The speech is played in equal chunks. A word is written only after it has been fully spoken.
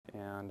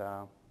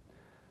and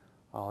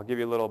I'll give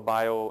you a little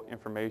bio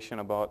information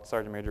about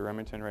Sergeant Major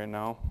Remington right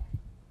now.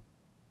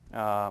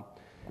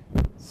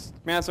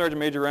 Command Sergeant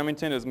Major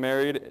Remington is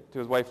married to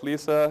his wife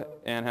Lisa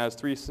and has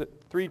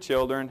three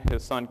children,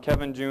 his son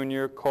Kevin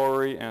Jr.,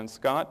 Corey, and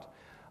Scott.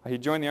 He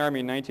joined the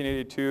Army in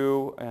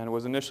 1982 and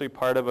was initially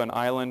part of an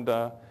island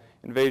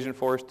invasion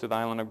force to the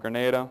island of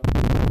Grenada.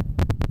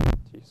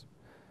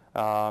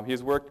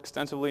 He's worked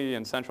extensively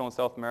in Central and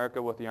South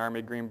America with the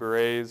Army Green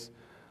Berets.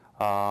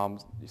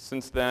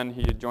 Since then,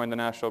 he joined the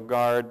National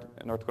Guard,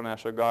 North Dakota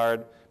National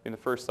Guard, being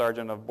the first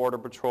sergeant of Border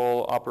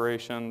Patrol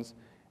Operations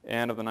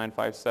and of the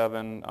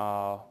 957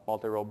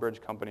 Multi-Role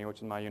Bridge Company, which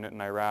is my unit in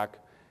Iraq.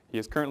 He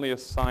is currently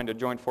assigned to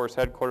Joint Force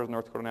Headquarters,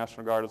 North Dakota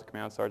National Guard as a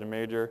Command Sergeant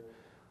Major.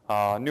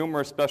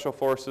 Numerous Special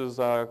Forces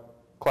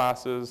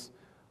classes,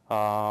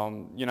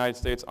 United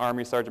States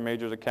Army Sergeant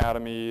Major's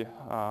Academy,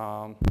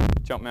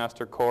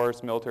 Jumpmaster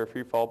course, Military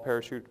Free Fall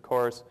Parachute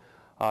course.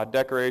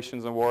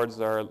 Decorations and awards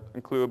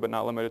include, but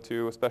not limited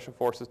to, Special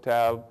Forces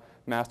Tab,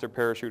 Master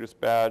Parachutist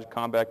Badge,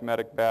 Combat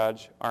Medic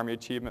Badge, Army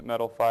Achievement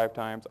Medal 5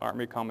 times,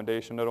 Army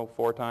Commendation Medal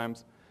 4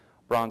 times,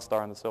 Bronze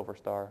Star, and the Silver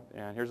Star.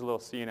 And here's a little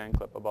CNN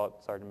clip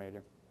about Sergeant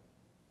Major.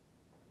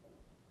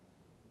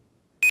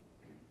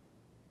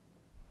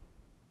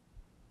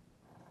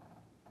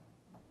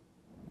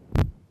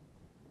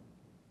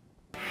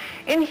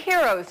 In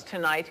Heroes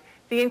tonight,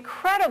 the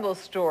incredible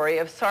story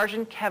of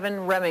Sergeant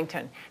Kevin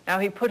Remington. Now,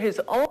 he put his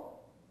own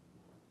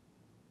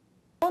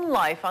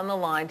life on the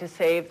line to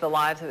save the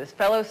lives of his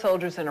fellow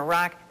soldiers in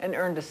Iraq and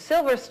earned a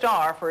Silver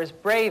Star for his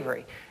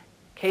bravery.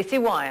 Casey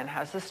Wyan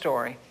has the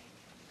story.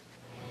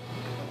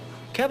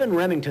 Kevin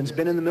Remington's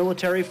been in the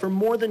military for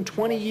more than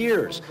 20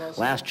 years.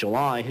 Last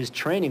July, his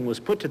training was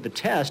put to the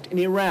test in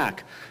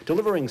Iraq.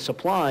 Delivering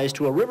supplies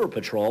to a river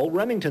patrol,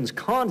 Remington's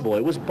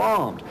convoy was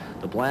bombed.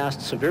 The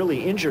blast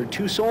severely injured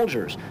 2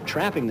 soldiers,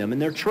 trapping them in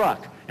their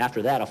truck.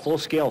 After that, a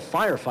full-scale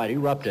firefight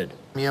erupted.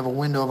 You have a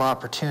window of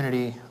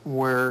opportunity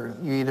where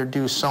you either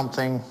do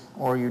something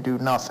or you do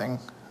nothing,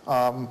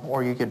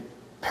 or you get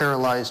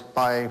paralyzed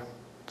by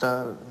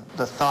the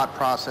thought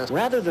process.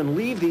 Rather than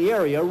leave the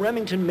area,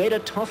 Remington made a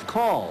tough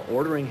call,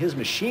 ordering his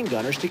machine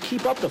gunners to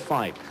keep up the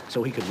fight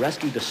so he could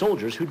rescue the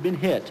soldiers who'd been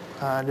hit.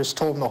 I just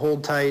told them to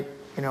hold tight,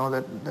 you know,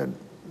 that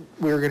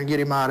we were going to get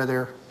him out of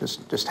there.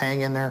 Just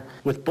hang in there.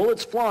 With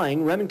bullets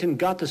flying, Remington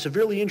got the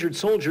severely injured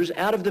soldiers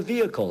out of the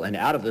vehicle and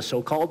out of the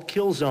so-called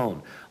kill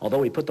zone.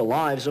 Although he put the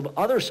lives of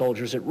other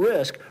soldiers at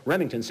risk,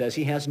 Remington says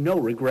he has no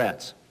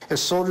regrets. If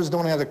soldiers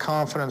don't have the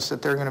confidence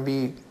that they're going to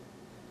be,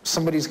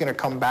 somebody's going to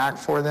come back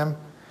for them,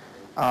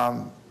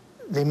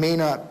 they may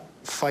not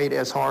fight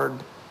as hard.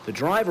 The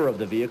driver of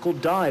the vehicle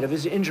died of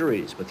his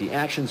injuries, but the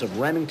actions of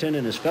Remington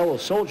and his fellow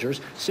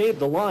soldiers saved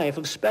the life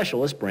of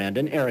Specialist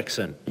Brandon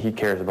Erickson. He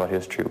cares about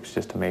his troops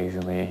just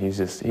amazingly. He's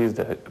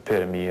the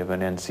epitome of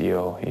an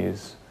NCO.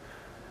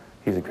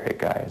 He's a great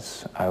guy.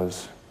 I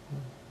was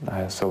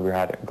so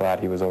glad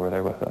he was over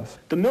there with us.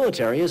 The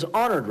military has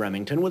honored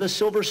Remington with a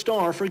Silver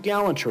Star for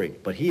gallantry,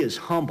 but he is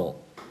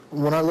humble.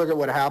 When I look at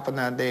what happened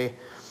that day,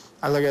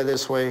 I look at it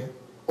this way.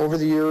 Over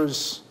the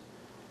years,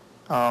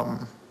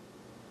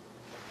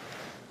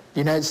 the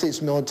United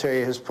States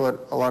military has put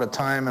a lot of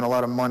time and a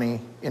lot of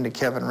money into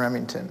Kevin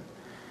Remington.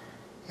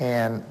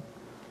 And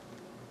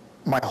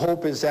my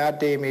hope is that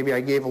day maybe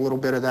I gave a little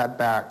bit of that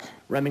back.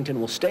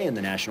 Remington will stay in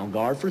the National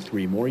Guard for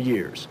 3 more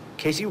years.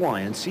 Casey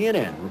Wyan,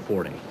 CNN,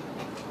 reporting.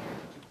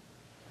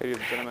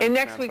 In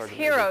next week's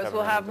Heroes,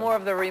 we'll have more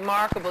of the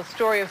remarkable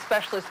story of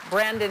Specialist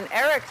Brandon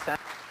Erickson.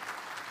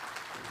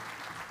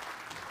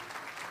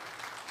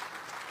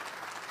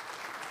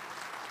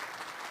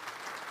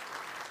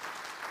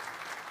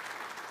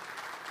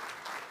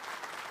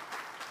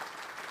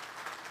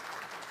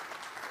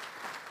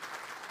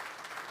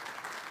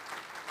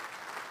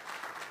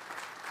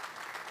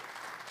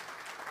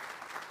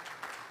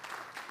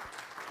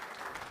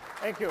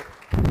 Thank you.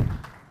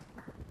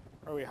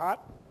 Are we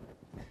hot?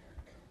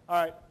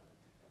 All right.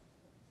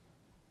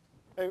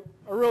 I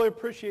really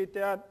appreciate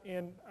that,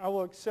 and I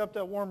will accept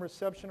that warm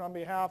reception on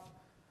behalf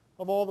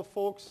of all the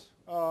folks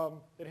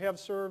that have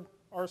served,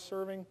 are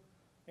serving,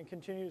 and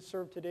continue to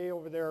serve today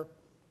over there,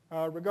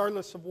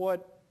 regardless of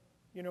what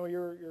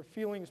your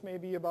feelings may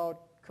be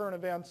about current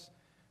events.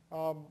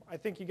 I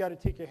think you got to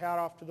take your hat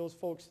off to those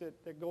folks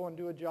that go and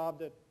do a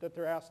job that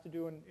they're asked to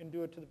do and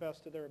do it to the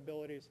best of their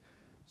abilities.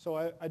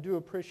 So I do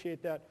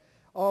appreciate that.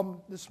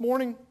 This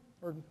morning,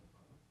 we're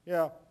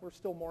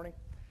still morning.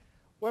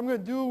 What I'm going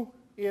to do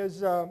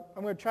is I'm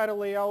going to try to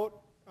lay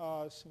out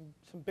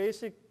some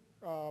basic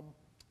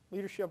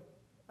leadership,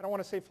 I don't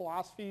want to say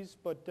philosophies,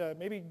 but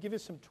maybe give you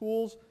some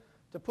tools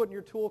to put in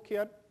your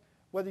toolkit,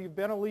 whether you've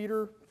been a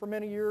leader for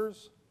many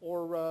years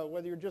or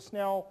whether you're just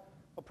now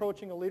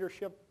approaching a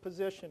leadership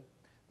position.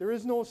 There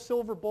is no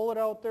silver bullet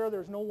out there.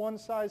 There's no one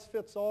size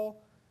fits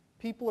all.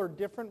 People are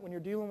different. When you're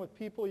dealing with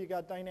people, you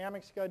got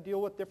dynamics. You got to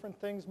deal with different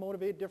things,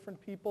 motivate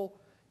different people.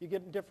 You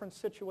get in different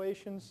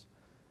situations.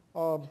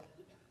 But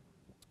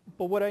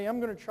what I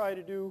am going to try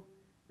to do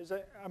is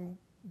I'm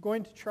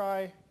going to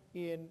try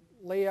and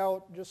lay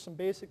out just some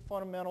basic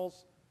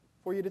fundamentals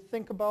for you to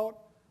think about.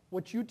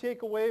 What you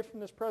take away from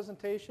this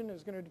presentation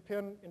is going to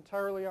depend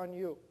entirely on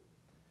you.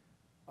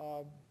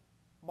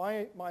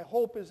 My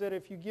hope is that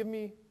if you give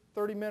me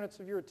 30 minutes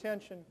of your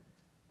attention,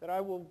 that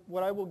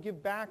what I will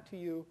give back to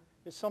you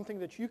is something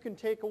that you can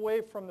take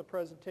away from the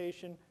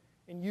presentation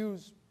and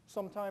use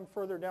sometime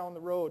further down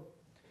the road.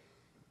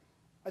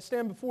 I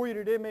stand before you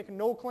today making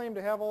no claim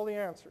to have all the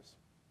answers,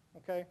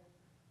 okay?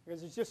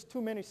 Because there's just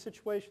too many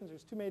situations,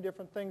 there's too many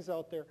different things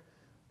out there.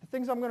 The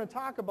things I'm going to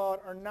talk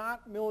about are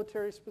not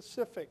military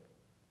specific.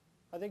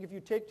 I think if you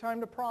take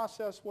time to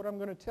process what I'm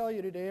going to tell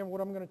you today and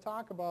what I'm going to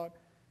talk about,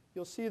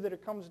 you'll see that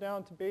it comes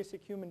down to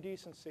basic human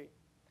decency.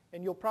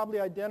 And you'll probably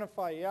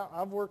identify, yeah,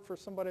 I've worked for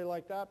somebody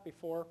like that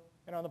before.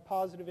 And on the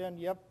positive end,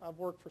 yep, I've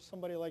worked for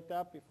somebody like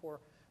that before.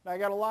 Now, I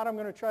got a lot I'm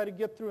going to try to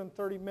get through in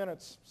 30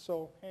 minutes,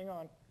 so hang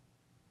on.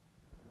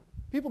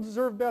 People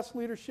deserve best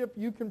leadership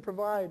you can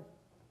provide.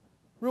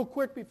 Real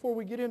quick before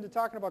we get into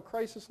talking about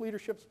crisis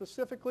leadership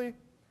specifically,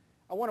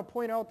 I want to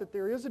point out that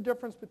there is a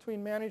difference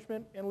between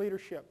management and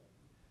leadership.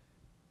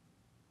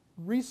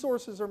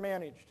 Resources are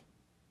managed.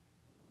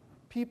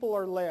 People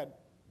are led.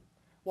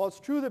 While it's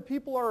true that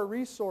people are a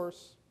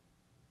resource,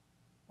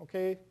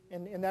 okay,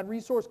 and that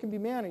resource can be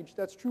managed,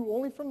 that's true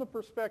only from the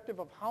perspective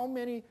of how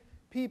many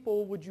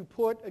people would you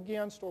put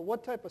against, or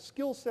what type of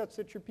skill sets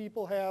that your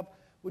people have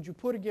would you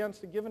put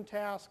against a given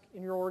task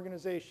in your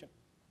organization.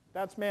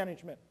 That's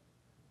management.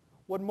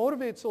 What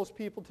motivates those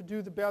people to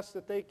do the best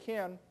that they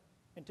can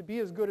and to be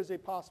as good as they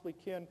possibly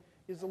can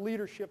is the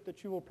leadership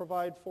that you will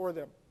provide for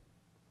them.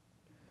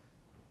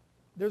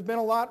 There's been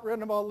a lot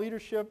written about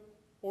leadership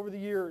over the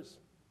years.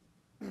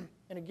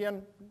 And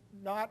again,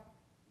 not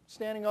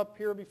standing up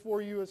here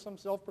before you as some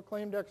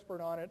self-proclaimed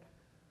expert on it,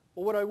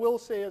 but what I will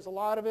say is a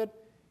lot of it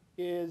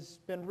has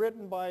been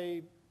written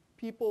by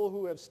people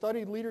who have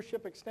studied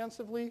leadership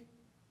extensively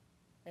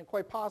and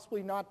quite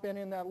possibly not been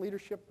in that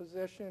leadership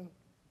position,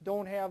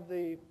 don't have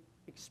the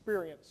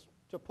experience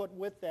to put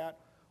with that,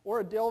 or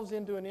it delves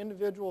into an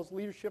individual's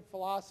leadership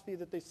philosophy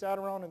that they sat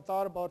around and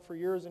thought about for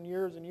years and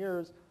years and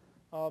years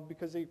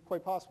because they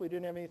quite possibly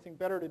didn't have anything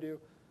better to do.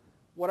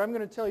 What I'm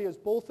going to tell you is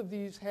both of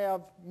these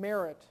have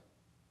merit,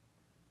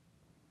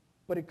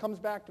 but it comes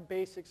back to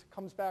basics, it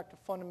comes back to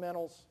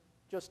fundamentals,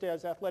 just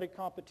as athletic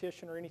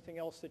competition or anything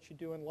else that you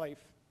do in life.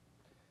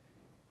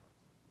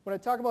 When I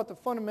talk about the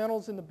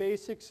fundamentals and the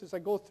basics, as I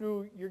go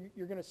through,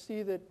 you're going to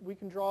see that we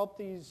can draw up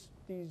these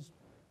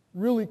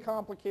really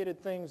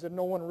complicated things that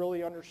no one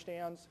really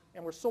understands,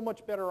 and we're so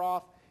much better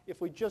off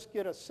if we just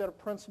get a set of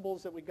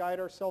principles that we guide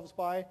ourselves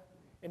by,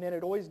 and then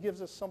it always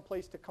gives us some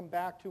place to come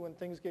back to when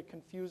things get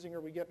confusing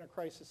or we get in a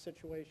crisis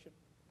situation.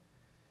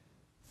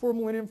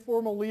 Formal and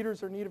informal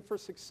leaders are needed for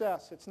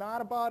success. It's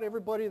not about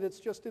everybody that's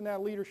just in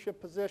that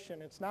leadership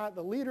position. It's not,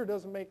 the leader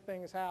doesn't make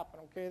things happen,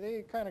 okay?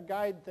 They kind of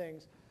guide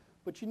things.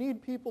 But you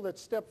need people that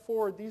step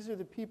forward. These are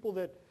the people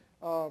that,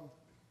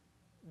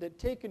 that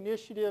take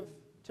initiative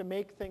to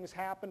make things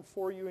happen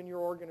for you in your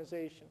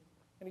organization.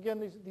 And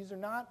again, these are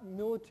not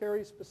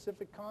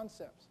military-specific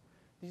concepts.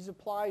 These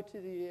apply to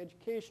the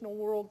educational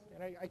world,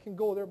 and I can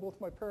go there. Both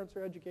my parents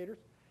are educators.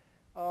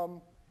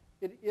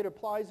 It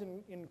applies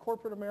in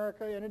corporate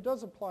America, and it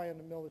does apply in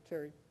the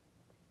military.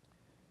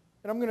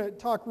 And I'm going to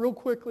talk real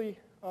quickly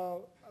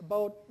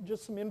about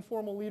just some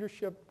informal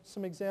leadership,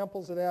 some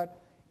examples of that.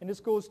 And this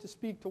goes to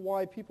speak to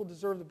why people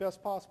deserve the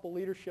best possible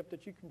leadership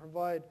that you can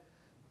provide.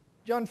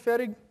 Jon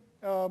Fettig,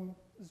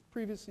 as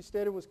previously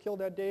stated, was killed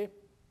that day.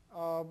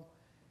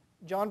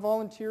 Jon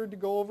volunteered to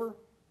go over,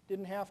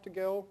 didn't have to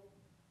go.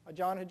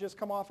 Jon had just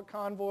come off a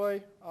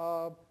convoy.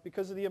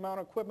 Because of the amount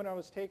of equipment I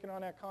was taking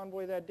on that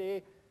convoy that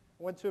day,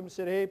 I went to him and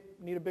said, hey,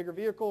 need a bigger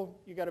vehicle.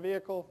 You got a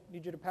vehicle,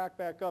 need you to pack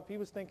back up. He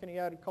was thinking he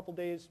had a couple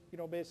days,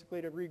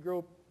 basically to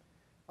regroup.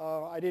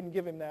 I didn't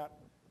give him that.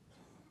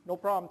 No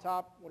problem,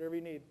 Top, whatever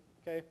you need.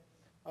 Okay?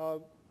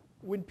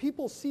 When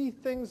people see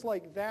things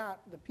like that,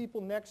 the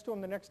people next to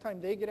them, the next time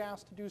they get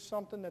asked to do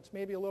something that's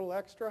maybe a little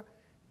extra,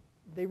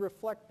 they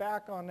reflect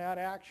back on that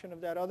action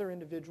of that other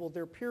individual,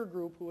 their peer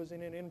group who was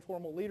in an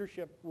informal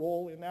leadership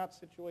role in that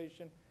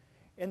situation,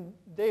 and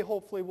they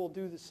hopefully will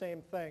do the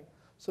same thing.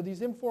 So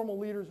these informal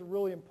leaders are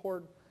really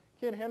important.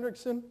 Ken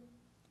Hendrickson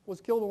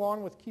was killed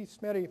along with Keith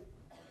Smetty.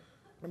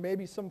 There may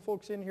be some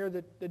folks in here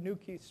that knew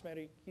Keith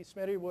Smetty. Keith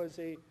Smetty was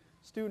a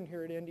student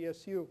here at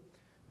NDSU.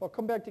 I'll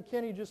come back to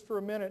Kenny just for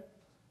a minute.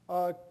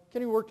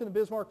 Kenny worked in the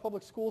Bismarck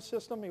public school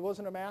system. He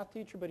wasn't a math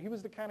teacher, but he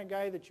was the kind of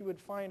guy that you would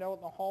find out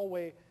in the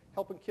hallway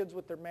helping kids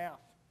with their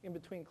math in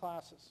between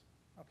classes.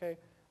 Okay?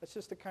 That's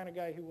just the kind of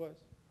guy he was.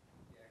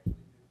 He actually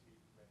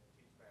did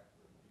teach math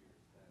for a few years.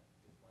 That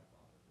is my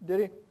father.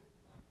 Did he?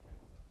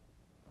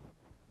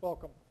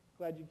 Welcome.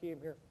 Glad you came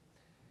here.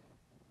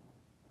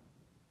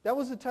 That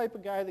was the type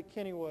of guy that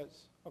Kenny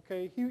was.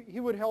 Okay? He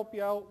would help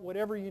you out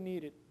whatever you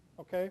needed.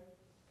 Okay?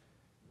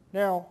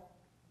 Now,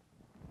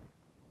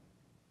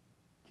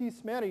 Keith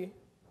Smetty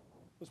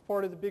was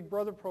part of the Big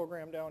Brother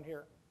program down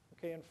here,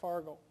 okay, in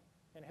Fargo,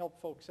 and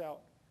helped folks out.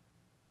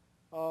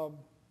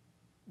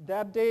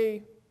 That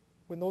day,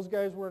 when those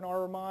guys were in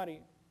Ar Ramadi,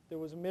 there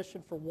was a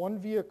mission for one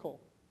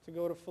vehicle to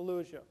go to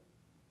Fallujah.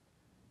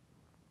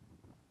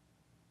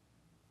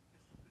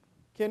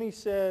 Kenny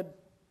said,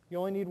 you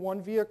only need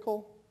one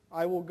vehicle,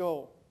 I will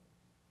go.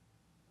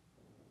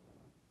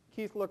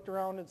 Keith looked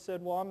around and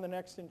said, well, I'm the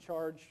next in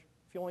charge.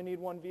 If you only need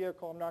one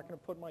vehicle, I'm not going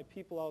to put my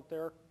people out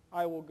there,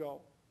 I will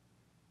go.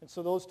 And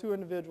so those two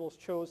individuals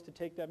chose to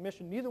take that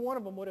mission. Neither one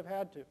of them would have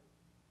had to.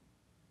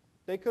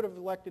 They could have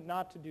elected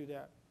not to do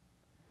that.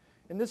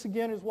 And this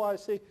again is why I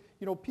say,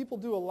 you know, people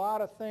do a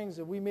lot of things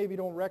that we maybe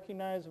don't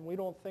recognize and we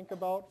don't think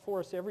about for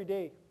us every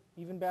day,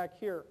 even back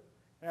here.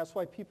 And that's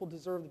why people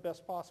deserve the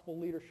best possible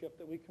leadership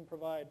that we can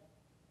provide.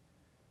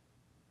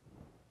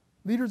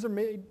 Leaders are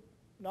made,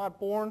 not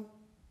born.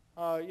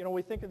 You know,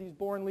 we think of these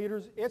born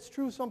leaders. It's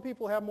true some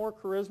people have more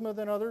charisma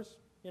than others,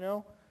 you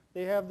know.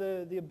 They have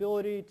the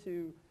ability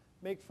to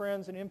make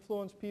friends and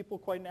influence people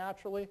quite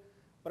naturally.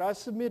 But I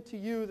submit to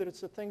you that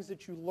it's the things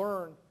that you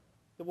learn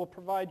that will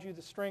provide you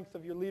the strength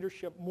of your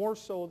leadership more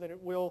so than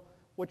it will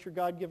what your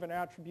God-given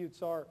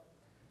attributes are.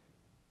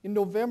 In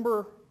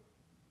November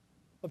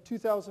of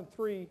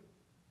 2003,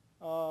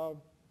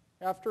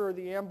 after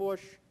the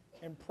ambush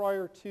and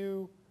prior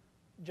to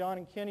John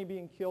and Kenny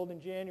being killed in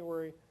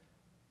January,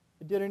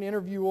 I did an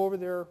interview over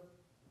there,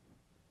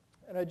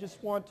 and I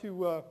just want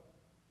to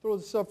throw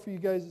this up for you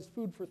guys as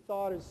food for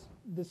thought, is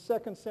the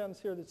second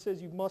sentence here that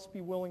says you must be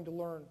willing to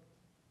learn.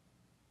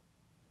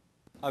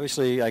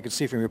 Obviously, I could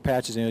see from your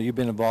patches, you know, you've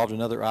been involved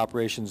in other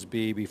operations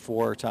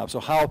before, Tom.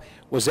 So how,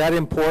 was that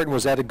important?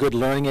 Was that a good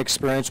learning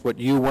experience, what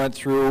you went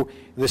through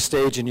this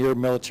stage in your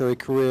military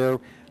career?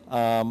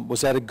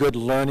 Was that a good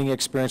learning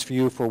experience for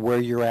you for where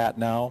you're at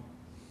now?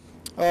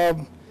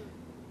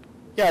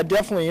 Yeah,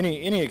 definitely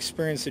any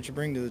experience that you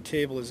bring to the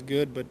table is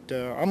good, but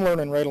I'm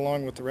learning right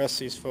along with the rest of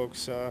these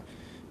folks.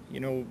 You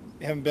know,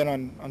 having been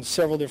on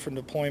several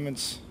different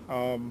deployments,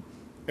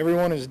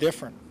 everyone is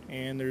different,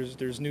 and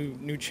there's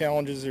new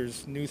challenges,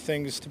 there's new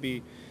things to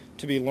be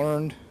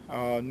learned,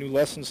 new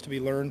lessons to be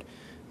learned,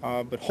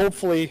 but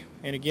hopefully,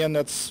 and again,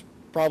 that's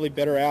probably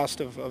better asked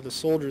of the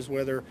soldiers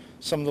whether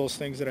some of those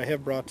things that I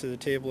have brought to the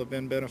table have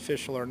been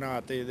beneficial or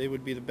not. They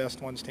would be the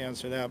best ones to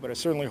answer that, but I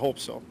certainly hope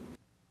so.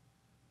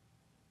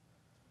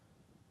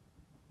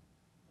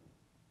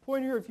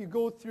 Point here, if you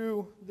go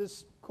through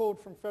this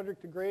quote from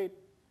Frederick the Great,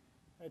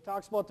 it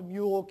talks about the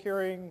mule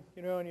carrying,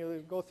 you know, and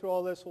you go through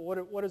all this,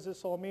 well, what does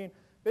this all mean?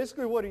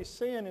 Basically what he's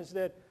saying is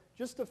that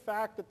just the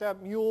fact that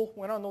that mule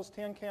went on those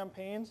 10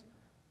 campaigns,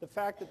 the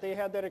fact that they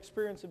had that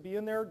experience of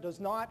being there does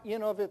not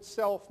in of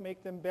itself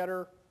make them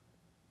better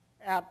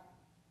at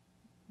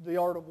the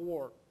art of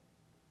war.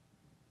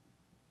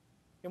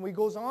 And he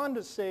goes on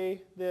to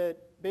say that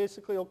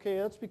basically, okay,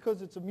 that's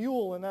because it's a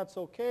mule and that's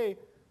okay,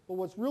 but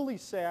what's really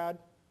sad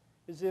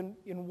is in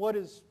what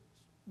is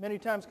many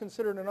times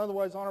considered an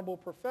otherwise honorable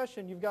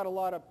profession, you've got a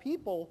lot of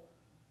people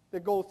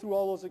that go through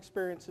all those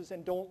experiences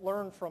and don't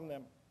learn from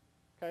them,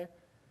 okay?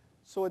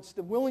 So it's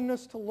the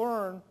willingness to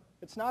learn.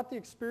 It's not the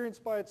experience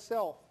by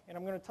itself. And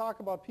I'm going to talk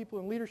about people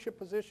in leadership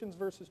positions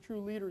versus true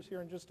leaders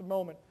here in just a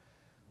moment.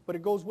 But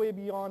it goes way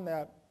beyond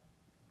that.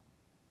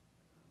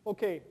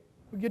 Okay,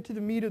 we get to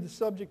the meat of the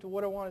subject of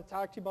what I want to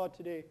talk to you about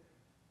today.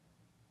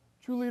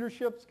 True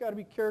leadership's got to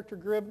be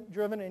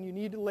character-driven, and you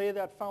need to lay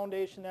that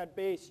foundation, that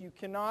base. You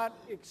cannot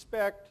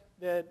expect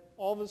that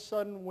all of a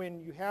sudden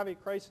when you have a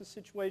crisis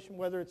situation,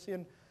 whether it's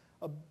in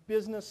a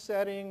business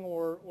setting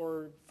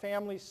or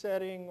family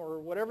setting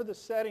or whatever the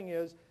setting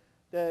is,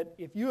 that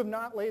if you have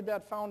not laid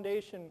that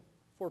foundation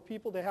for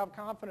people to have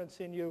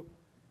confidence in you,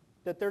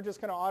 that they're just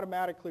going to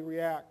automatically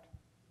react.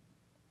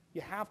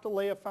 You have to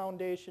lay a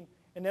foundation,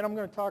 and then I'm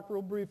going to talk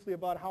real briefly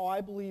about how I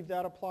believe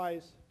that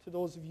applies to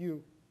those of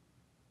you.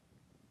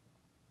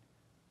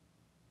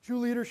 True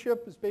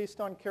leadership is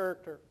based on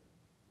character.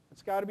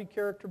 It's got to be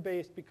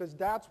character-based because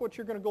that's what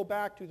you're going to go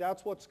back to.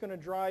 That's what's going to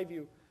drive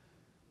you.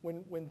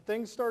 When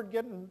things start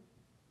getting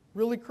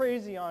really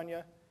crazy on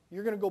you,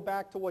 you're going to go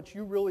back to what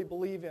you really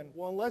believe in.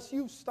 Well, unless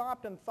you've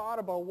stopped and thought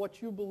about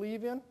what you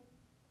believe in,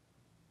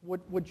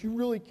 what you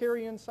really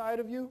carry inside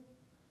of you,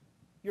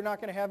 you're not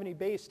going to have any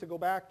base to go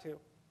back to.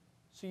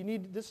 So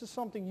this is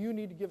something you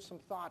need to give some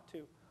thought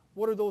to.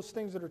 What are those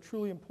things that are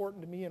truly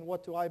important to me and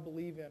what do I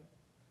believe in?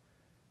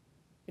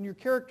 And your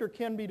character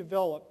can be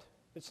developed.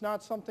 It's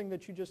not something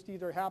that you just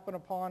either happen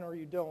upon or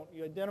you don't.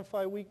 You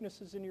identify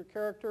weaknesses in your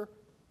character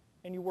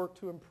and you work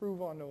to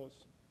improve on those.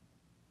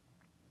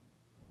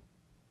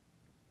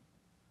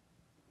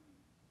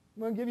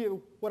 I'm going to give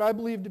you what I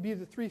believe to be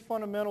the three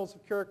fundamentals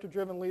of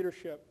character-driven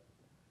leadership.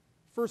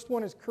 First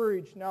one is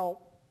courage. Now,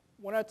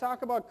 when I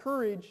talk about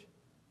courage,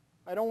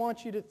 I don't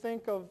want you to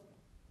think of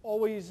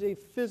always a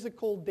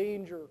physical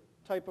danger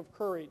type of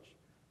courage.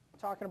 I'm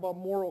talking about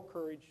moral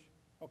courage,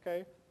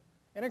 okay?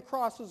 And it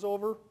crosses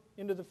over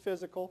into the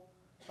physical.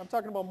 I'm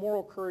talking about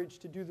moral courage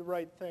to do the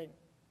right thing.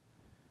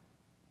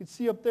 You can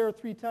see up there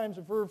 3 times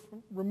a verb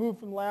removed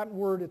from the Latin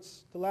word.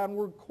 It's the Latin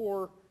word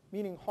cor,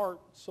 meaning heart.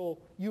 So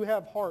you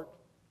have heart.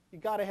 You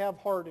got to have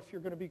heart if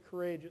you're going to be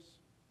courageous.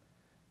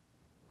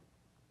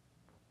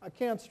 I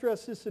can't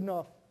stress this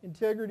enough.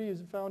 Integrity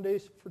is a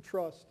foundation for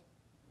trust.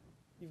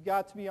 You've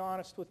got to be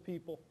honest with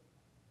people.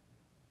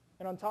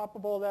 And on top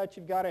of all that,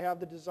 you've got to have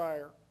the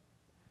desire.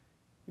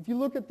 If you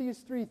look at these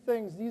three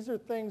things, these are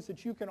things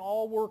that you can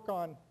all work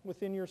on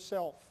within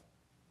yourself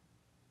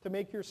to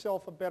make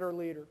yourself a better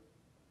leader.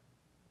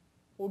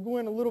 We'll go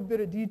in a little bit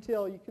of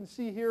detail. You can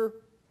see here,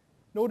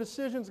 no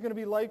decision is going to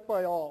be liked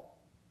by all.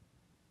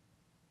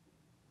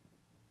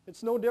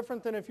 It's no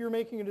different than if you're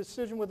making a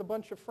decision with a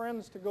bunch of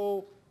friends to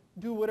go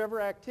do whatever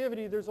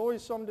activity. There's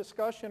always some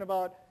discussion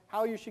about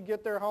how you should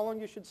get there, how long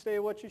you should stay,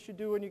 what you should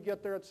do when you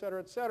get there, et cetera,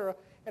 et cetera.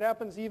 It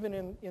happens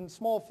even in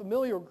small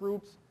familial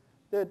groups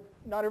that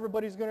not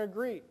everybody's going to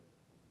agree.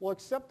 Well,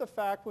 accept the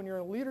fact when you're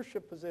in a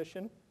leadership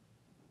position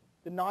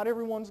that not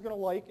everyone's going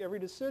to like every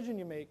decision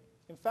you make.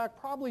 In fact,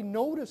 probably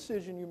no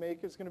decision you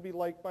make is going to be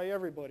liked by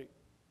everybody.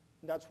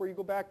 And that's where you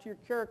go back to your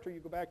character, you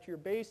go back to your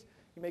base,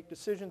 you make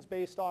decisions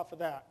based off of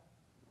that.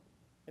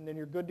 And then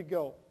you're good to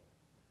go.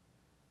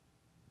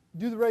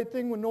 Do the right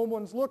thing when no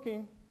one's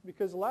looking,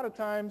 because a lot of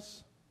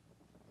times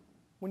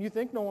when you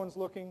think no one's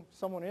looking,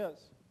 someone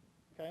is.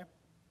 Okay?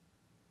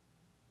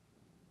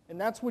 And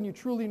that's when you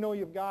truly know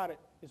you've got it,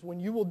 is when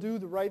you will do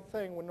the right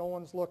thing when no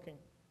one's looking.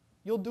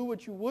 You'll do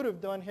what you would have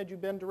done had you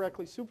been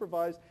directly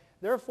supervised.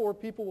 Therefore,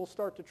 people will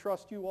start to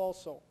trust you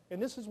also.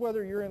 And this is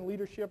whether you're in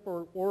leadership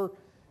or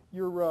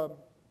you're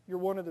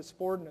one of the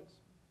subordinates.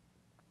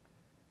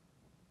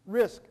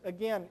 Risk,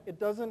 again, it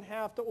doesn't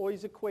have to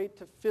always equate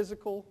to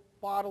physical,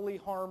 bodily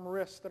harm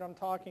risk that I'm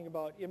talking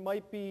about. It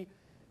might be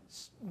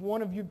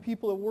one of you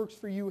people that works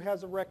for you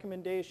has a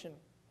recommendation,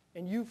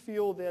 and you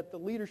feel that the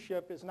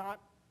leadership is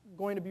not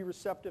going to be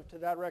receptive to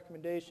that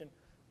recommendation,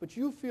 but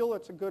you feel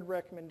it's a good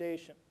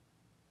recommendation.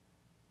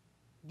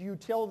 Do you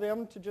tell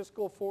them to just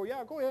go forward?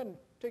 Yeah, go ahead and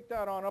take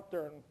that on up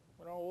there, and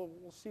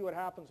we'll see what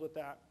happens with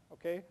that,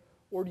 okay?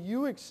 Or do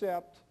you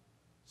accept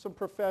some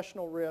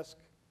professional risk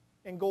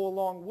and go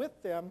along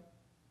with them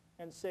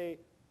and say,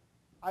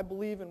 I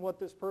believe in what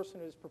this person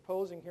is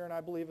proposing here, and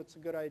I believe it's a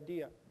good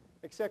idea.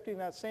 Accepting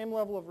that same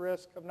level of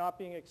risk of not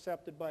being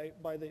accepted by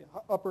the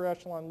upper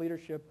echelon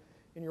leadership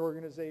in your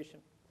organization.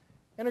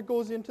 And it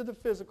goes into the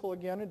physical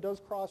again. It does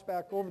cross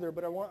back over there,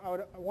 but I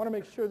want to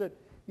make sure that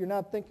you're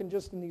not thinking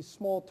just in these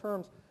small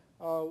terms.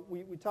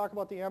 We talk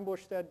about the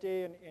ambush that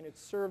day, and it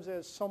serves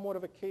as somewhat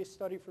of a case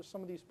study for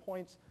some of these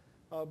points,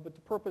 but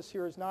the purpose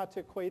here is not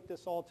to equate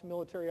this all to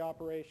military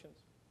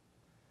operations.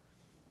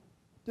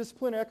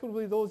 Discipline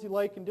equitably those you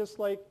like and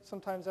dislike.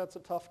 Sometimes that's a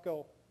tough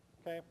go,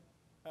 okay?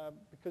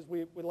 Because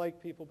we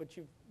like people, but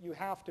you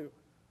have to.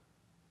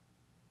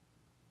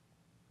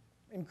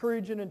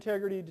 Encourage and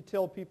integrity to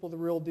tell people the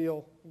real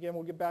deal. Again,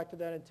 we'll get back to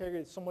that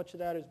integrity. So much of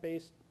that is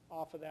based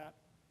off of that.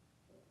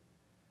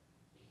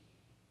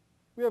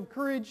 We have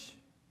courage.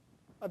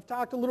 I've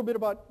talked a little bit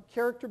about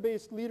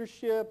character-based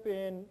leadership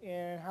and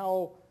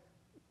how,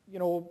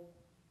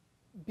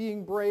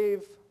 being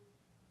brave,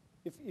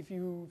 if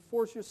you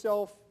force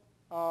yourself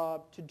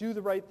to do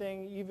the right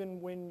thing,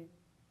 even when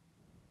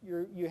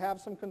you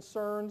have some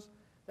concerns,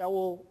 that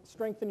will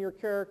strengthen your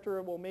character.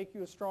 It will make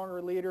you a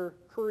stronger leader.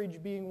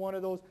 Courage being one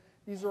of those.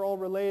 These are all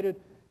related.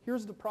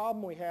 Here's the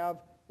problem we have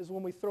is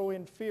when we throw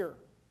in fear.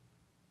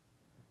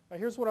 Now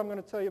here's what I'm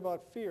going to tell you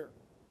about fear.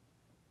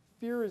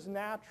 Fear is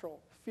natural.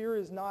 Fear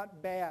is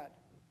not bad.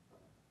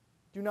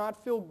 Do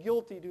not feel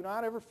guilty. Do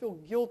not ever feel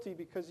guilty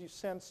because you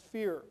sense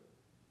fear.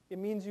 It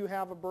means you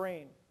have a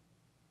brain.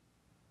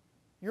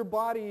 Your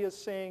body is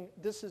saying,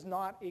 this is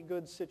not a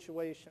good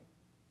situation.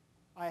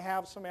 I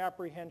have some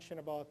apprehension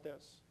about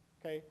this.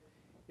 Okay?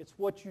 It's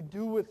what you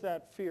do with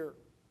that fear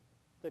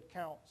that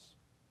counts.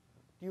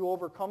 Do you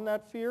overcome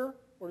that fear,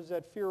 or does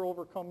that fear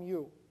overcome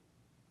you?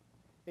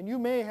 And you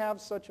may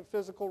have such a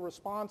physical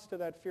response to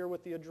that fear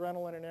with the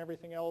adrenaline and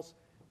everything else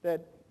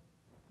that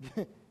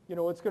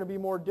it's going to be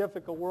more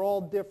difficult. We're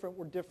all different.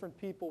 We're different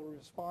people. We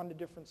respond to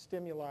different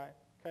stimuli.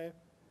 Okay?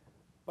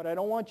 But I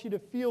don't want you to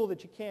feel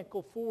that you can't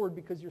go forward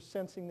because you're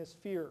sensing this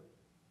fear.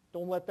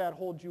 Don't let that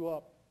hold you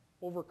up.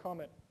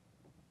 Overcome it.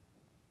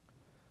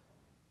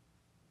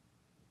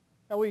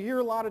 Now we hear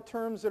a lot of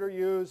terms that are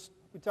used.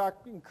 We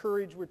talk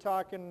courage. We're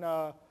talking,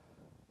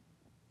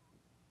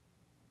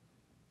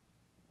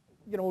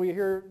 we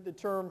hear the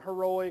term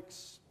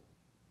heroics.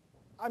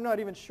 I'm not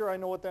even sure I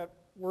know what that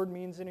word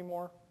means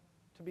anymore,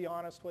 to be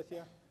honest with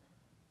you,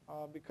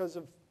 because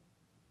of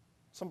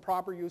some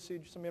proper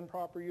usage, some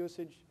improper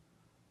usage,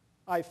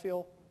 I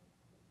feel.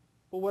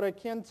 But what I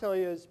can tell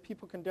you is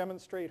people can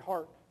demonstrate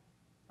heart,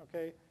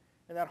 okay?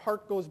 And that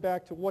heart goes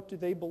back to what do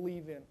they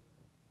believe in?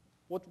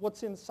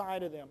 What's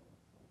inside of them?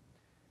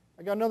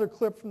 I got another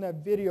clip from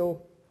that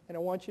video, and I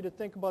want you to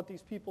think about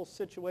these people's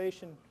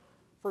situation,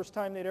 first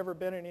time they'd ever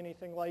been in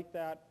anything like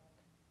that,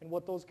 and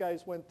what those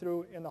guys went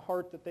through and the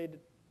heart that they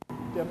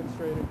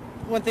demonstrated.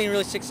 One thing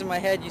really sticks in my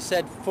head, you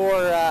said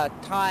 4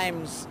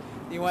 times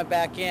you went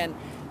back in.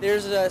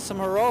 There's some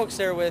heroics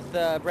there with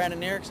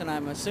Brandon Erickson.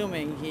 I'm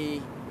assuming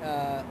he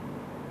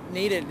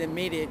needed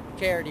immediate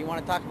care. Do you want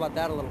to talk about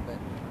that a little bit?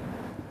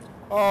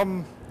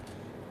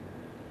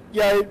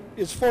 Yeah,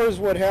 as far as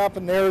what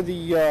happened there,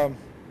 the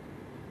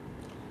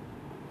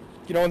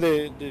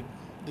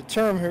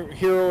term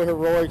hero,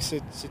 heroics,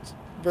 it's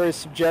very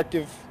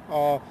subjective.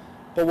 But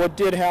what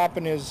did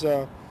happen is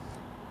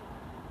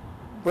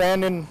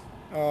Brandon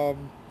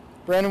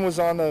was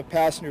on the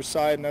passenger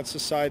side, and that's the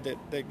side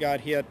that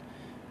got hit.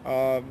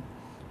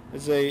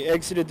 As they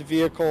exited the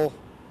vehicle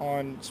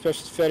on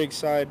Specialist Fettig's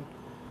side,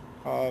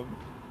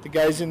 the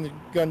guys in the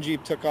gun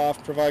jeep took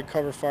off, provide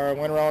cover fire,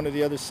 went around to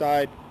the other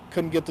side,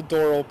 couldn't get the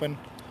door open.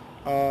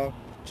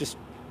 Just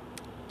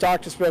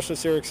talked to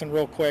Specialist Erickson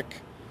real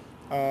quick,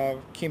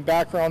 came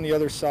back around the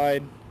other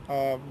side,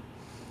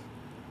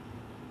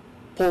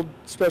 pulled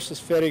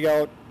Specialist Fettig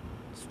out.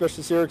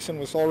 Specialist Erickson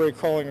was already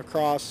crawling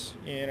across,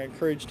 and I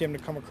encouraged him to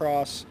come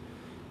across.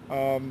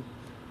 And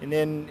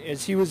then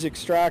as he was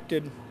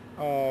extracted,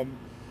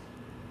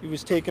 he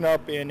was taken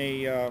up in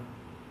it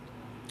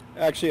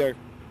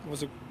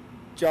was a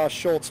Josh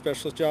Schultz,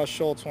 Specialist Josh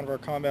Schultz, one of our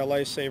combat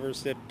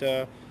lifesavers,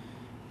 that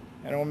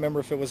I don't remember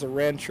if it was a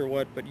wrench or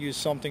what, but used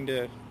something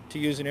to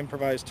use an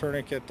improvised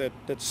tourniquet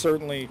that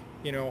certainly,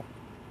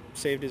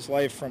 saved his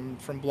life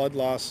from blood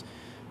loss.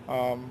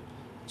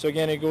 So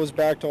again, it goes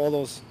back to all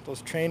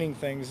those training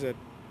things that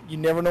you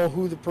never know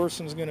who the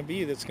person's going to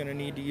be that's going to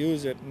need to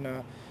use it.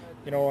 And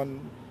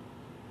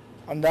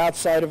on that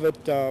side of it,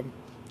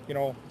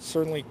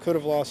 certainly could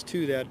have lost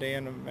 2 that day,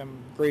 and I'm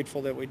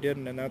grateful that we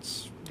didn't. And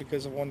that's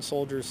because of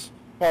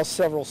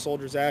several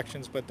soldiers'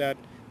 actions, but that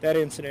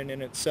incident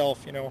in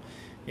itself,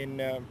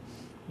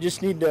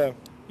 just need to,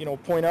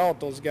 point out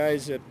those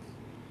guys that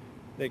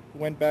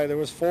went back. There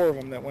was 4 of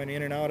them that went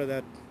in and out of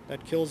that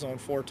kill zone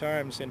 4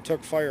 times and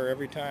took fire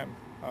every time.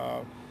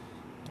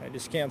 I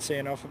just can't say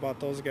enough about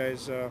those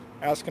guys.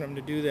 Asking them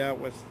to do that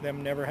with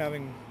them never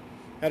having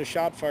had a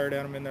shot fired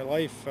at them in their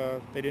life,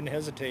 they didn't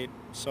hesitate.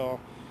 So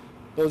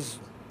those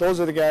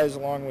are the guys,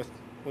 along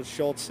with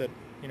Schultz, that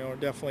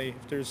definitely,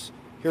 if there's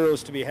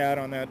heroes to be had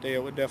on that day,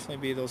 it would definitely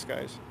be those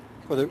guys.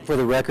 For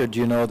the record, do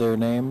you know their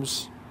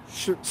names?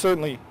 Sure,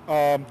 certainly.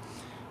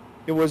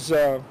 It was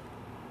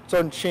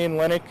Sergeant Shane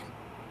Lennick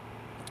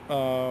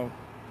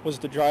was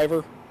the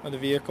driver of the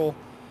vehicle.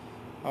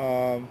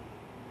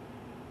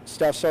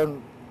 Staff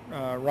Sergeant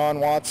Ron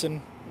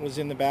Watson was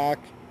in the back,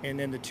 and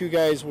then the 2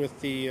 guys with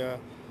the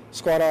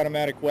squad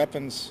automatic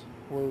weapons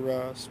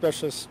were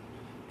Specialist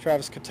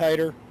Travis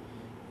Katiter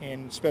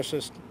and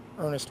Specialist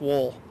Ernest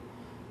Wool.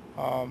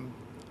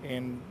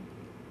 And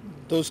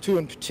those 2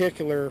 in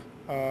particular,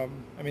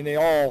 they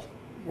all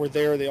were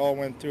there, they all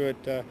went through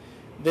it.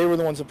 They were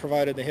the ones that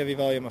provided the heavy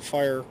volume of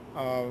fire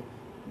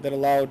that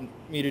allowed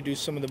me to do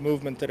some of the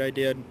movement that I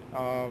did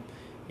to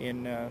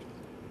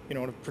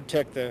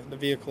protect the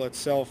vehicle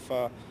itself.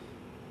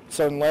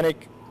 Sergeant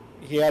Lennick,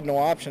 he had no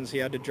options, he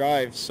had to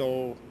drive,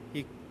 so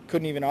he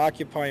couldn't even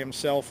occupy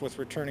himself with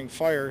returning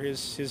fire.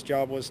 His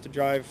job was to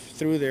drive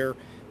through there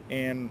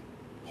and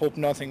hope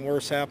nothing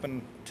worse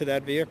happened to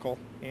that vehicle,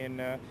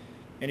 and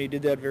he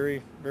did that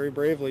very, very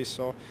bravely.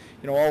 So,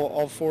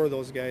 all 4 of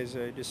those guys,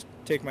 I just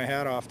take my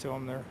hat off to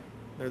them.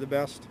 They're the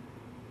best.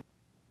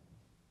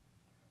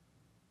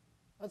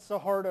 That's the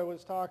heart I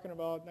was talking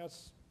about, and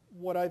that's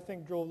what I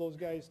think drove those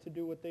guys to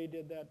do what they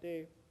did that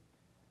day.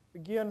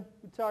 Again,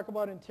 we talk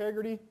about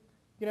integrity. You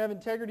can have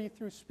integrity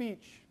through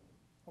speech,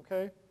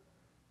 okay?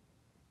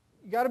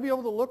 You got to be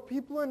able to look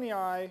people in the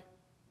eye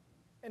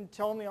and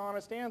tell them the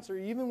honest answer,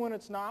 even when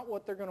it's not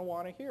what they're going to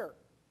want to hear.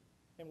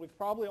 And we've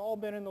probably all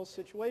been in those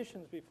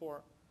situations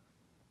before.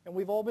 And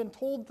we've all been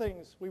told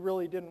things we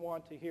really didn't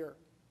want to hear.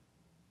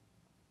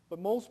 But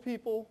most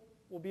people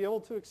will be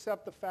able to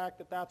accept the fact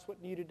that that's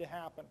what needed to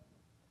happen.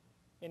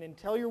 And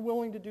until you're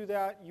willing to do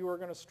that, you are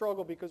going to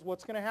struggle, because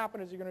what's going to happen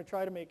is you're going to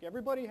try to make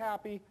everybody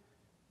happy,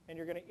 and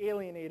you're going to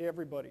alienate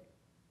everybody,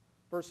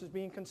 versus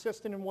being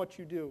consistent in what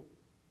you do.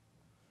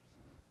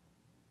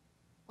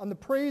 On the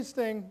praise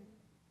thing,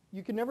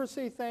 you can never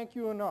say thank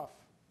you enough.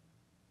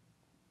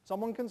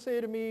 Someone can say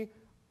to me,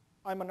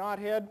 I'm a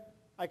knothead,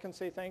 I can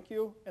say thank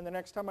you, and the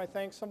next time I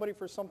thank somebody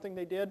for something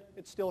they did,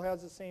 it still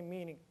has the same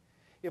meaning.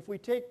 If we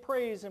take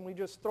praise and we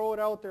just throw it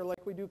out there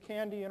like we do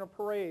candy in a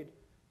parade,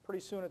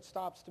 pretty soon it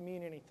stops to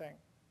mean anything.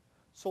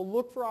 So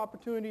look for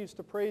opportunities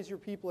to praise your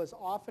people as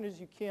often as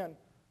you can.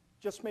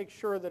 Just make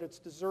sure that it's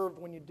deserved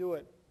when you do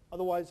it.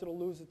 Otherwise, it'll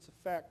lose its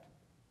effect.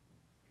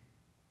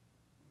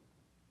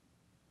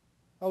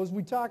 Now, as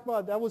we talked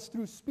about, that was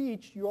through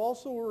speech. You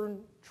also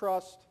earn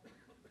trust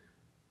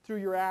through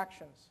your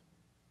actions.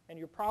 And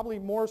you're probably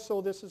more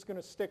so this is going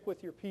to stick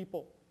with your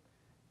people.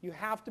 You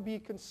have to be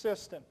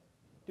consistent.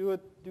 You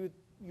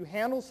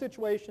handle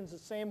situations the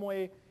same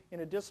way in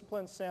a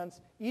disciplined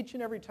sense each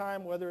and every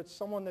time, whether it's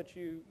someone that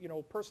you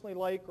personally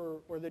like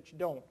or that you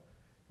don't.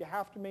 You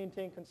have to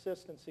maintain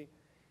consistency.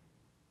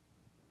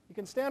 You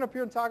can stand up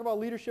here and talk about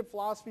leadership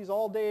philosophies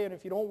all day, and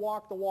if you don't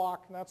walk the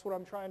walk, and that's what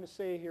I'm trying to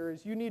say here,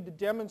 is you need to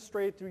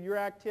demonstrate through your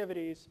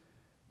activities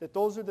that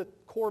those are the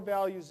core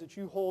values that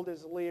you hold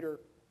as a leader,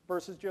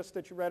 versus just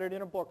that you read it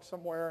in a book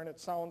somewhere and it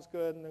sounds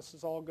good and this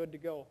is all good to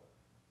go.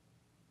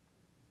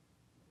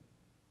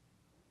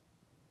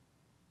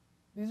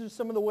 These are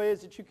some of the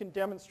ways that you can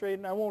demonstrate,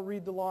 and I won't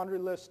read the laundry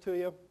list to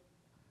you.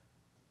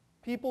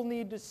 People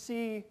need to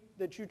see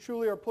that you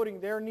truly are putting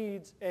their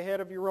needs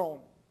ahead of your own.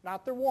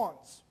 Not their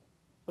wants,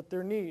 but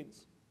their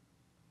needs.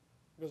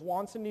 Because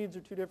wants and needs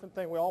are two different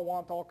things. We all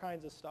want all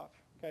kinds of stuff,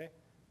 okay?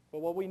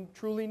 But what we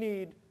truly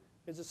need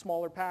is a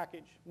smaller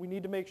package. We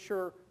need to make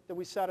sure that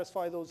we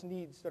satisfy those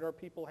needs that our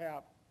people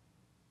have.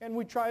 And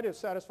we try to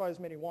satisfy as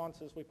many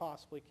wants as we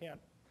possibly can.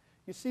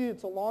 You see,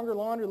 it's a longer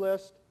laundry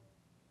list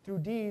through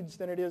deeds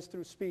than it is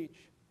through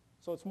speech.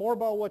 So it's more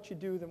about what you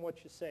do than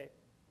what you say.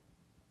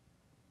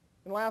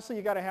 And lastly,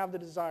 you got to have the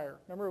desire.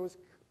 Remember,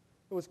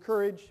 it was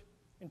courage,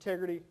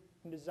 integrity,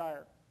 and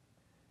desire.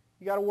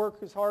 You got to work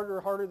as hard or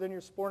harder than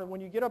you're supported.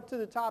 When you get up to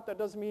the top, that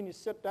doesn't mean you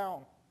sit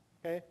down,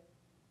 okay?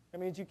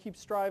 That means you keep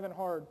striving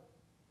hard.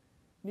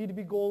 You need to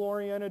be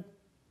goal-oriented.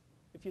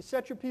 If you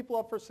set your people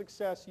up for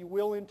success, you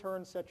will in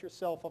turn set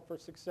yourself up for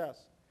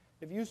success.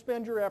 If you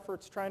spend your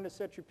efforts trying to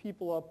set your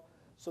people up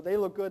so they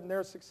look good and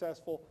they're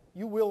successful,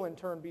 you will in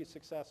turn be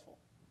successful.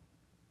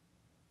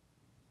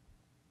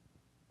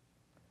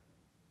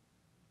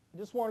 I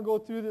just want to go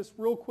through this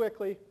real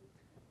quickly.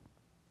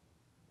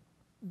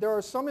 There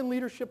are some in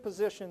leadership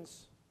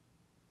positions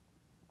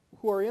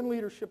who are in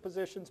leadership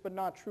positions but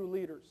not true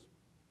leaders.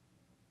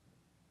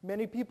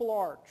 Many people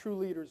are true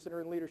leaders that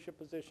are in leadership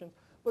positions,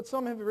 but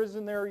some have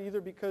risen there either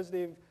because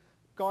they've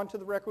gone to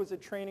the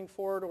requisite training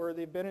for it, or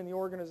they've been in the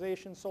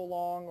organization so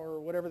long,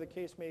 or whatever the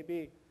case may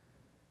be.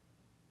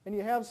 And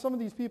you have some of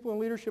these people in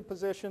leadership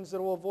positions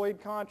that will avoid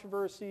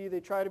controversy,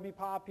 they try to be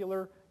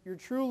popular. Your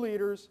true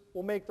leaders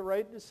will make the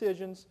right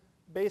decisions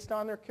based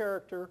on their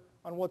character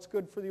on what's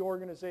good for the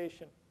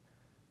organization.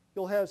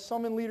 You'll have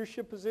some in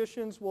leadership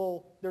positions,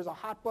 there's a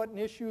hot button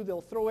issue,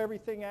 they'll throw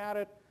everything at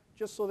it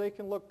just so they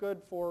can look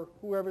good for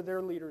whoever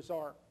their leaders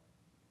are.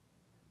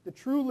 The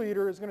true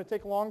leader is going to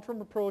take a long-term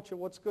approach at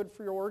what's good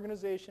for your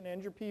organization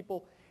and your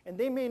people, and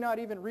they may not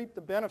even reap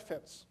the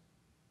benefits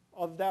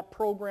of that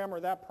program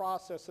or that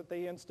process that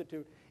they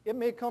institute. It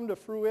may come to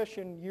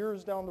fruition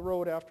years down the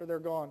road after they're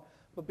gone,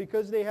 but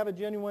because they have a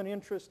genuine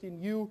interest in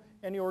you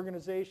and the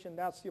organization,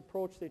 that's the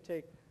approach they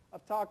take.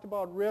 I've talked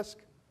about risk.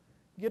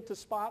 Get to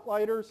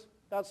spotlighters.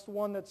 That's the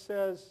one that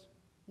says,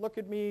 look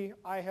at me,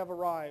 I have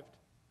arrived.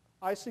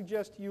 I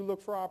suggest you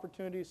look for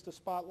opportunities to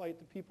spotlight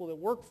the people that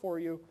work for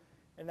you,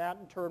 and that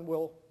in turn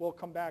will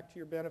come back to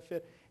your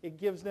benefit. It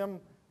gives them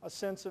a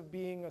sense of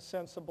being, a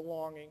sense of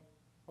belonging,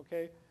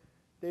 okay?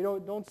 They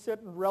don't sit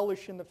and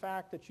relish in the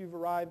fact that you've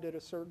arrived at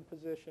a certain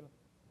position.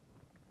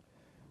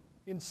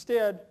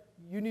 Instead,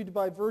 you need to,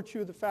 by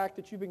virtue of the fact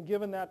that you've been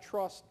given that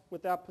trust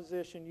with that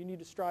position, you need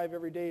to strive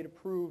every day to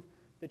prove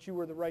that you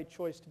were the right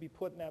choice to be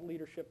put in that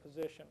leadership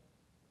position.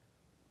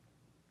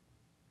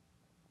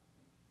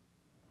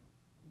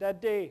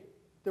 That day,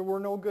 there were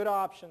no good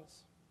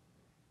options.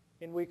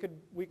 And we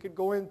could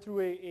go in through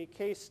a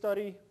case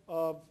study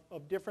of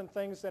different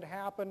things that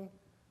happen,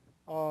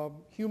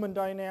 human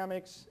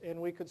dynamics, and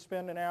we could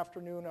spend an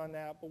afternoon on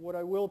that. But what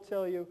I will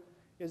tell you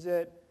is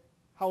that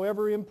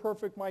however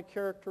imperfect my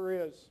character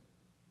is,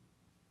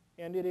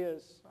 and it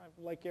is, I,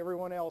 like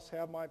everyone else,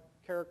 have my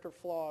character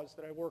flaws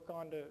that I work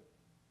on to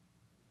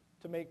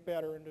make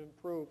better and to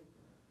improve.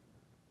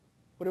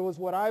 But it was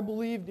what I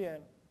believed in,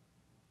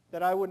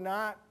 that I would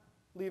not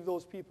leave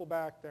those people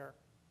back there.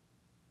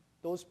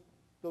 Those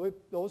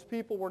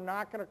people were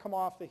not going to come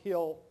off the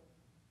hill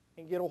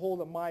and get a hold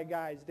of my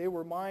guys. They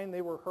were mine,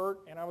 they were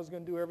hurt, and I was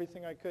going to do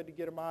everything I could to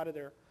get them out of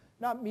there.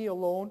 Not me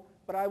alone,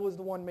 but I was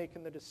the one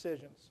making the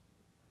decisions.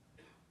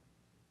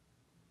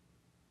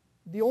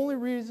 The only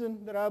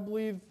reason that I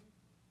believe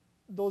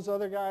those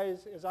other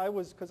guys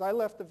is because I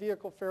left the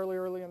vehicle fairly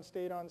early and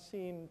stayed on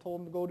scene and told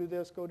them to go do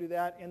this, go do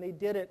that, and they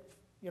did it,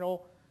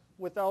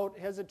 without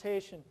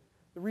hesitation.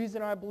 The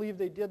reason I believe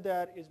they did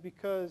that is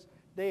because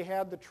they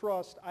had the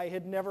trust. I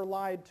had never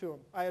lied to them.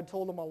 I had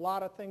told them a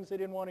lot of things they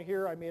didn't want to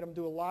hear. I made them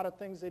do a lot of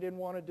things they didn't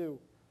want to do.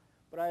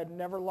 But I had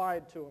never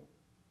lied to them.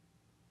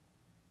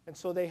 And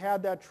so they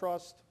had that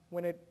trust.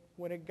 When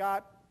it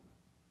got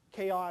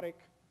chaotic,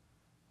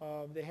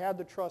 they had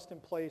the trust in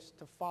place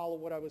to follow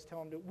what I was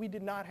telling them to. We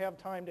did not have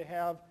time to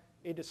have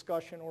a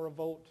discussion or a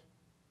vote.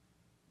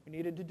 We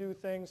needed to do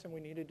things, and we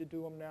needed to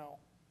do them now.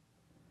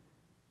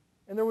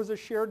 And there was a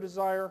shared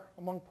desire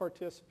among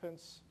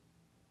participants,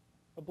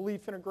 a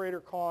belief in a greater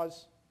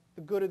cause,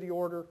 the good of the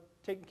order,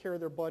 taking care of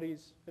their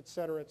buddies, et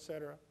cetera, et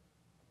cetera.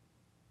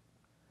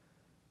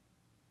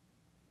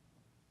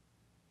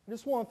 I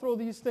just want to throw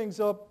these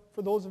things up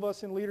for those of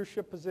us in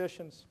leadership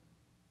positions.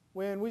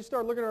 When we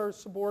start looking at our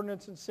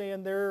subordinates and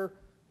saying they're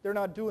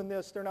not doing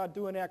this, they're not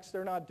doing X,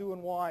 they're not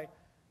doing Y,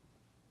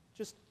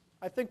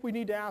 I think we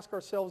need to ask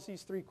ourselves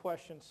these three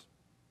questions.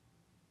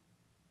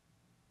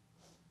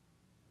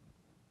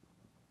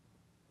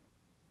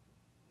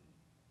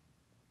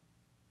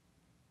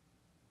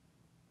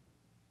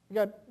 We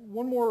got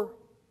one more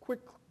quick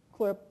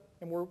clip,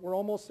 and we're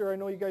almost there. I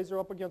know you guys are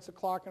up against the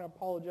clock, and I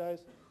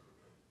apologize.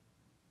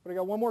 But I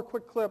got one more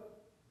quick clip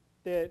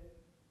that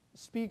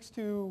speaks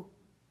to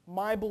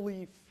my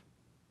belief,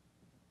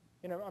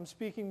 and I'm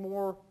speaking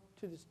more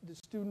to the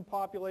student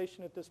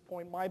population at this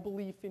point, my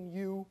belief in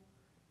you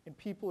and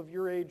people of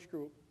your age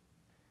group.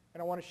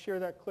 And I want to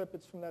share that clip.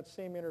 It's from that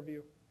same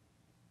interview.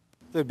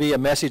 There'd be a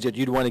message that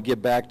you'd want to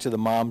give back to the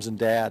moms and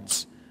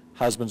dads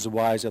husbands and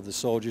wives of the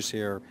soldiers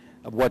here,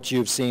 of what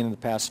you've seen in the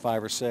past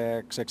 5 or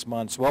 6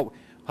 months.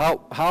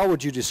 How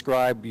would you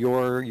describe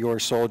your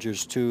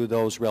soldiers to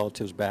those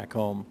relatives back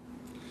home?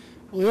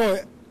 Well,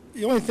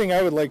 the only thing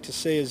I would like to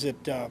say is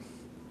that,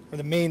 or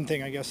the main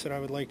thing I guess that I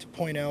would like to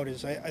point out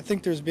is I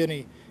think there's been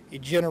a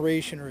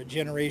generation or a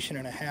generation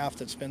and a half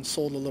that's been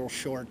sold a little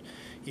short.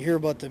 You hear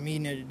about the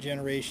media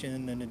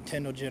generation, the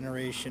Nintendo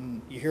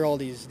generation. You hear all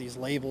these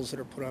labels that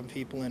are put on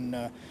people,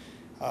 and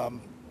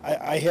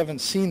I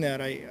haven't seen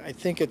that. I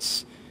think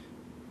it's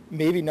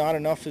maybe not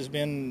enough has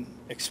been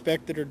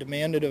expected or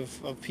demanded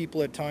of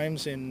people at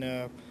times,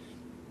 and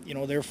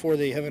therefore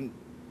they haven't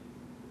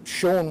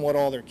shown what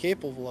all they're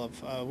capable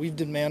of. We've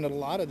demanded a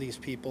lot of these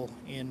people,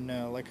 and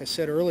like I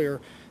said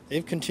earlier,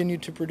 they've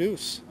continued to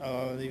produce.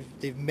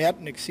 They've met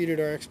and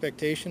exceeded our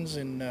expectations,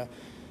 and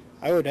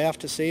I would have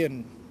to say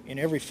in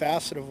every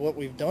facet of what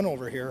we've done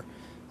over here.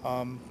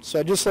 So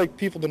I'd just like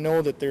people to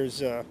know that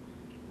there's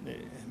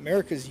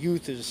America's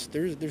youth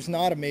there's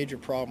not a major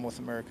problem with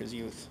America's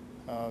youth.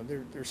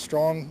 They're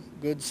strong,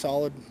 good,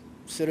 solid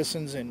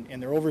citizens,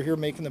 and they're over here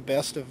making the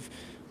best of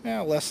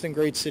less than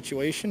great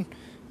situation.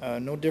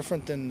 No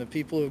different than the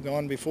people who have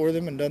gone before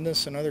them and done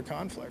this in other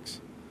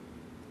conflicts.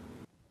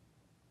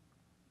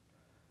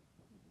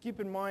 Keep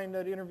in mind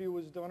that interview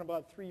was done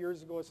about 3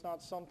 years ago. It's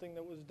not something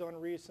that was done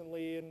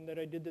recently, and that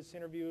I did this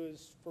interview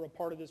is for a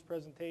part of this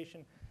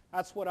presentation.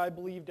 That's what I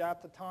believed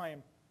at the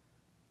time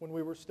when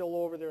we were still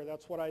over there.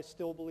 That's what I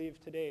still believe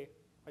today.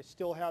 I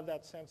still have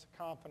that sense of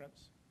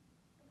confidence.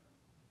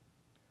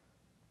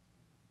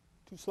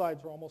 2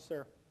 slides, we're almost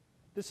there.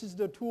 This is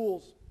the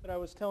tools that I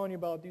was telling you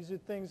about. These are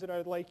things that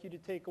I'd like you to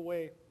take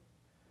away.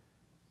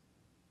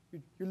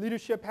 Your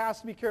leadership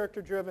has to be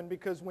character-driven,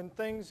 because when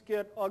things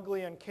get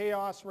ugly and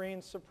chaos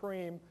reigns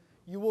supreme,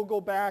 you will go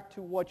back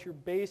to what your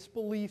base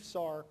beliefs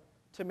are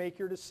to make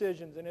your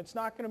decisions. And it's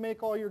not going to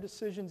make all your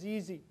decisions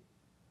easy.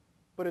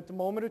 But at the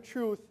moment of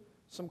truth,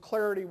 some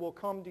clarity will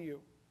come to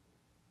you.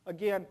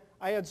 Again,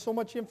 I had so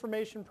much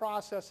information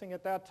processing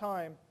at that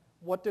time.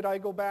 What did I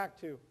go back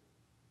to?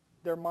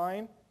 They're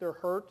mine, they're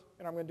hurt,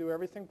 and I'm going to do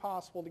everything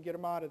possible to get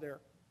them out of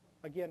there.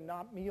 Again,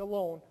 not me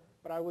alone,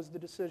 but I was the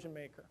decision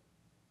maker.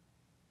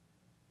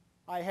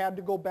 I had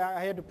to go back,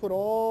 I had to put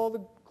all the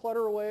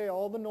clutter away,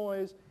 all the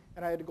noise,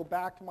 and I had to go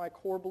back to my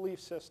core belief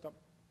system.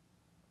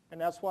 And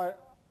that's why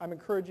I'm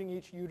encouraging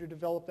each of you to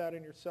develop that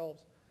in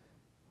yourselves.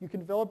 You can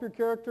develop your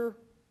character.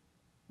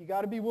 You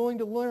got to be willing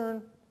to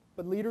learn,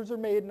 but leaders are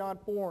made,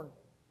 not born.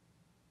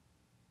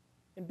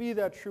 And be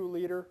that true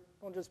leader.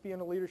 Don't just be in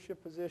a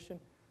leadership position.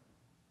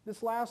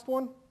 This last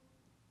one,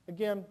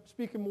 again,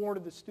 speaking more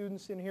to the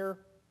students in here,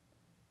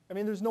 I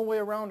mean, there's no way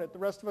around it. The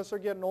rest of us are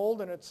getting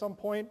old, and at some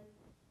point,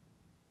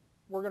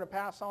 we're going to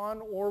pass on,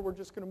 or we're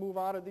just going to move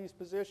out of these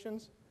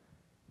positions.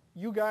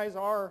 You guys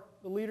are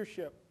the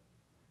leadership.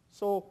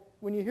 So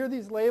when you hear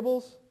these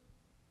labels,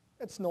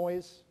 it's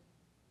noise.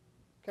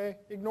 Okay?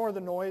 Ignore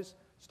the noise.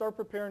 Start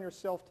preparing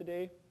yourself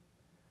today.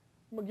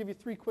 I'm going to give you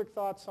 3 quick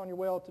thoughts on your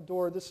way out the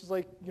door. This is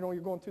like, you're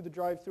going through the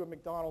drive-thru at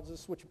McDonald's.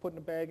 This is what you put in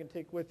a bag and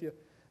take with you.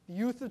 The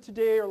youth of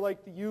today are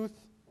like the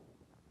youth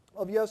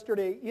of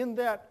yesterday, in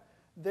that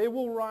they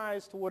will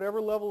rise to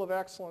whatever level of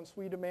excellence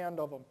we demand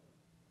of them.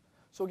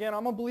 So again,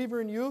 I'm a believer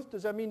in youth.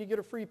 Does that mean you get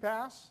a free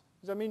pass?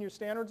 Does that mean your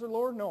standards are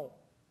lower? No.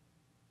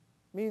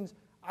 It means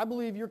I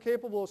believe you're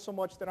capable of so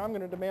much that I'm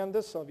going to demand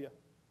this of you,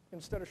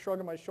 instead of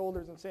shrugging my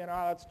shoulders and saying,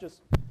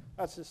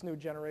 that's this new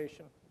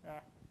generation.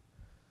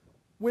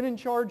 When in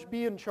charge,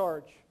 be in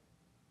charge.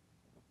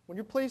 When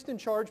you're placed in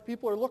charge,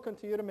 people are looking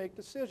to you to make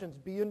decisions.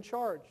 Be in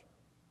charge.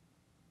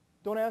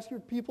 Don't ask your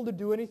people to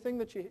do anything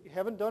that you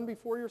haven't done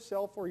before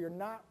yourself, or you're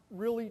not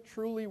really,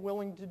 truly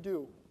willing to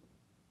do.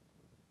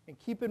 And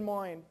keep in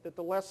mind that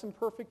the less than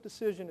perfect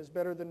decision is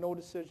better than no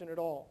decision at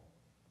all.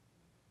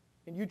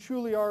 And you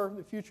truly are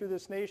the future of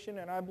this nation,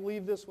 and I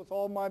believe this with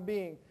all my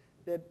being,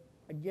 that,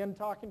 again,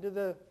 talking to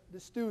the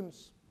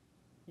students,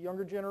 the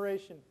younger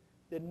generation,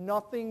 that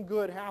nothing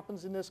good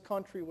happens in this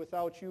country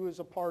without you as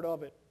a part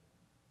of it.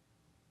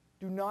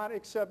 Do not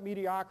accept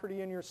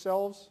mediocrity in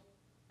yourselves.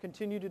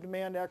 Continue to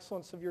demand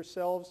excellence of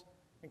yourselves,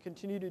 and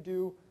continue to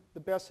do the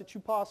best that you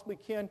possibly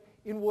can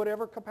in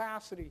whatever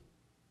capacity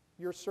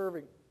you're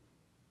serving.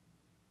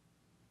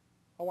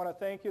 I want to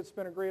thank you. It's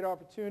been a great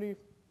opportunity.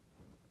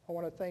 I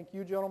want to thank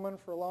you, gentlemen,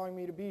 for allowing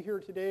me to be here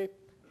today.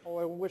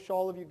 I wish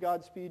all of you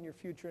Godspeed in your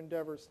future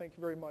endeavors. Thank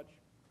you very much.